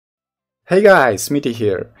Hey guys, Smithy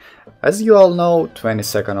here. As you all know,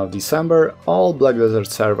 22nd of December, all Black Desert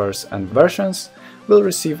servers and versions will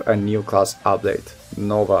receive a new class update,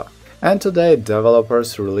 Nova. And today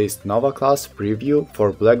developers released Nova class preview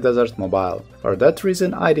for Black Desert Mobile. For that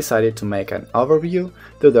reason I decided to make an overview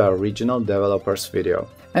to the original developers video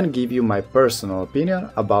and give you my personal opinion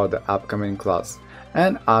about the upcoming class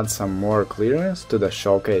and add some more clearness to the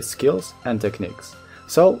showcase skills and techniques.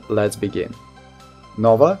 So let's begin.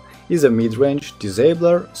 Nova is a mid-range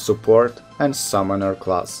disabler, support and summoner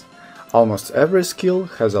class. Almost every skill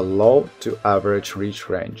has a low to average reach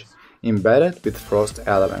range, embedded with frost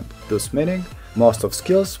element, thus meaning most of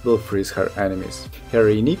skills will freeze her enemies. Her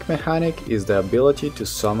unique mechanic is the ability to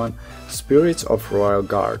summon spirits of royal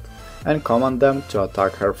guard and command them to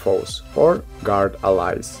attack her foes or guard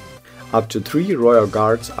allies. Up to 3 royal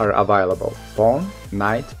guards are available: Pawn,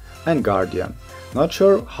 Knight and Guardian. Not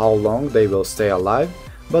sure how long they will stay alive,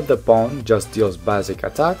 but the Pawn just deals basic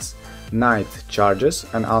attacks, Knight charges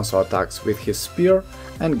and also attacks with his spear,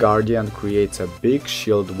 and Guardian creates a big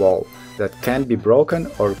shield wall that can be broken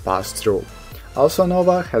or passed through. Also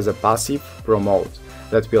Nova has a passive promote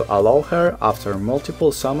that will allow her after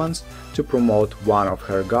multiple summons to promote one of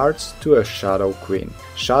her guards to a Shadow Queen,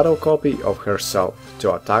 shadow copy of herself,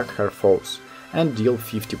 to attack her foes and deal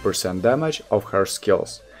 50% damage of her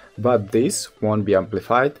skills, but this won't be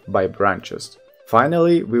amplified by branches.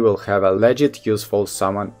 Finally, we will have a legit useful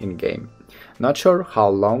summon in-game. Not sure how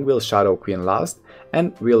long will Shadow Queen last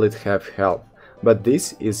and will it have health, but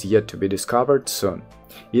this is yet to be discovered soon.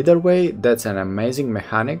 Either way, that's an amazing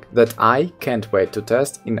mechanic that I can't wait to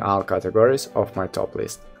test in all categories of my top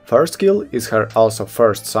list. First skill is her also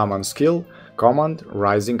first summon skill, Command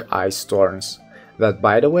Rising Ice Storms, that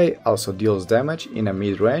by the way also deals damage in a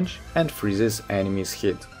mid-range and freezes enemies'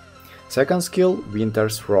 hit. Second skill,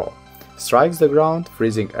 Winter's Thaw, strikes the ground,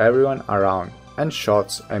 freezing everyone around, and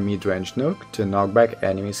shots a mid-range nuke to knock back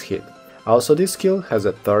enemies' hit. Also this skill has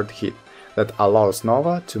a third hit that allows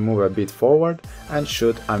Nova to move a bit forward and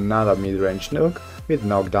shoot another mid-range nuke with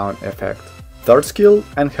knockdown effect. Third skill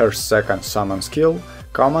and her second summon skill,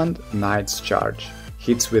 Command Knight's Charge,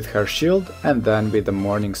 hits with her shield and then with the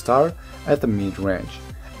Morning Star at the mid-range,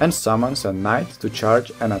 and summons a knight to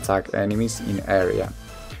charge and attack enemies in area.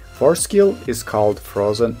 Fourth skill is called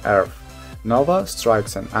Frozen Earth. Nova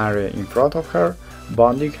strikes an area in front of her,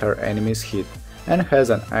 bonding her enemy's hit, and has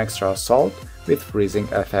an extra assault with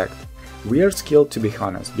freezing effect. Weird skill to be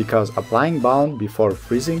honest, because applying bound before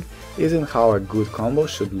freezing isn't how a good combo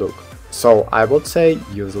should look, so I would say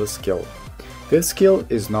useless skill. Fifth skill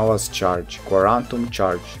is Nova's Charge, Quarantum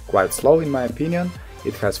Charge, quite slow in my opinion,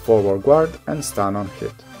 it has forward guard and stun on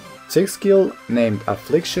hit. Sixth skill, named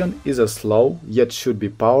Affliction, is a slow, yet should be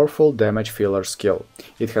powerful damage filler skill.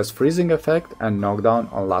 It has freezing effect and knockdown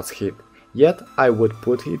on last hit, yet I would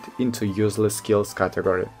put it into useless skills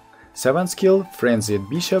category. Seventh skill, Frenzied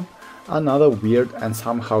Bishop, another weird and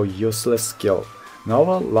somehow useless skill.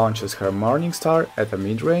 Nova launches her Morning Star at a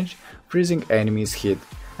mid-range, freezing enemies' hit,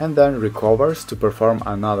 and then recovers to perform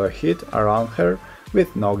another hit around her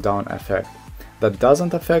with knockdown effect. That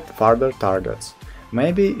doesn't affect further targets.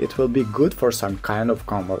 Maybe it will be good for some kind of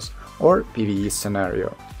combos or PvE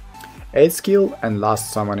scenario. 8th skill and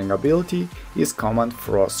last summoning ability is Command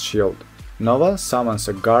Frost Shield. Nova summons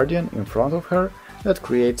a Guardian in front of her that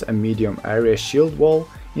creates a medium area shield wall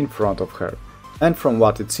in front of her, and from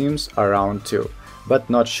what it seems around too, but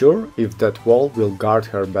not sure if that wall will guard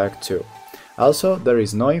her back too. Also, there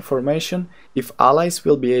is no information if allies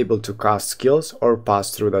will be able to cast skills or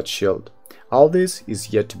pass through that shield. All this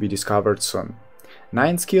is yet to be discovered soon.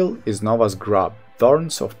 9th skill is Nova's Grab,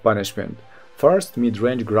 Thorns of Punishment, first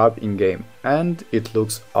mid-range grab in-game, and it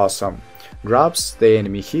looks awesome. Grabs the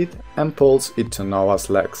enemy hit and pulls it to Nova's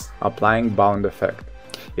legs, applying bound effect.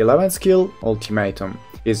 11th skill, Ultimatum,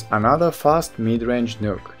 is another fast mid-range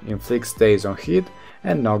nuke, inflicts daze on hit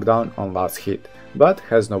and knockdown on last hit, but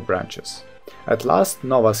has no branches. At last,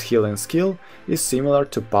 Nova's healing skill is similar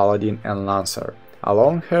to Paladin and Lancer,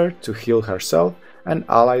 allowing her to heal herself and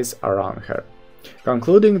allies around her.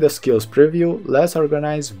 Concluding the skills preview, let's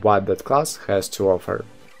organize what that class has to offer.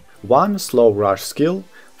 1 slow rush skill,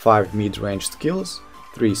 5 mid-range skills,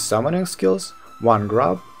 3 summoning skills, 1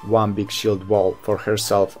 grab, 1 big shield wall for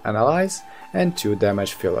herself and allies, and 2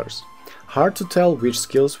 damage fillers. Hard to tell which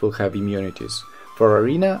skills will have immunities. For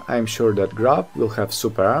arena, I'm sure that grab will have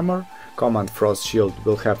super armor, Command Frost Shield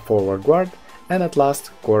will have forward guard, and at last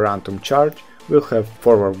Quarantum Charge will have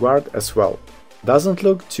forward guard as well. Doesn't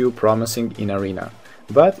look too promising in arena,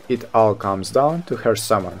 but it all comes down to her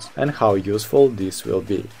summons and how useful this will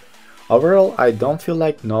be. Overall, I don't feel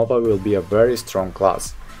like Nova will be a very strong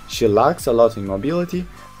class. she lacks a lot in mobility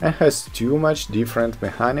and has too much different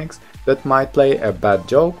mechanics that might play a bad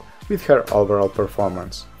joke with her overall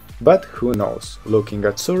performance. But who knows, looking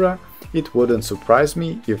at Sura, it wouldn't surprise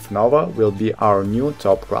me if Nova will be our new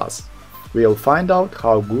top class. We'll find out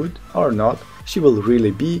how good or not she will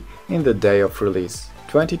really be in the day of release,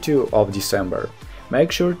 22 of December.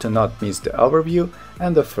 Make sure to not miss the overview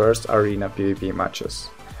and the first arena PvP matches.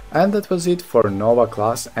 And that was it for Nova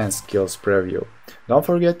class and skills preview. Don't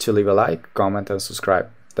forget to leave a like, comment and subscribe.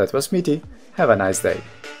 That was Smithy, have a nice day.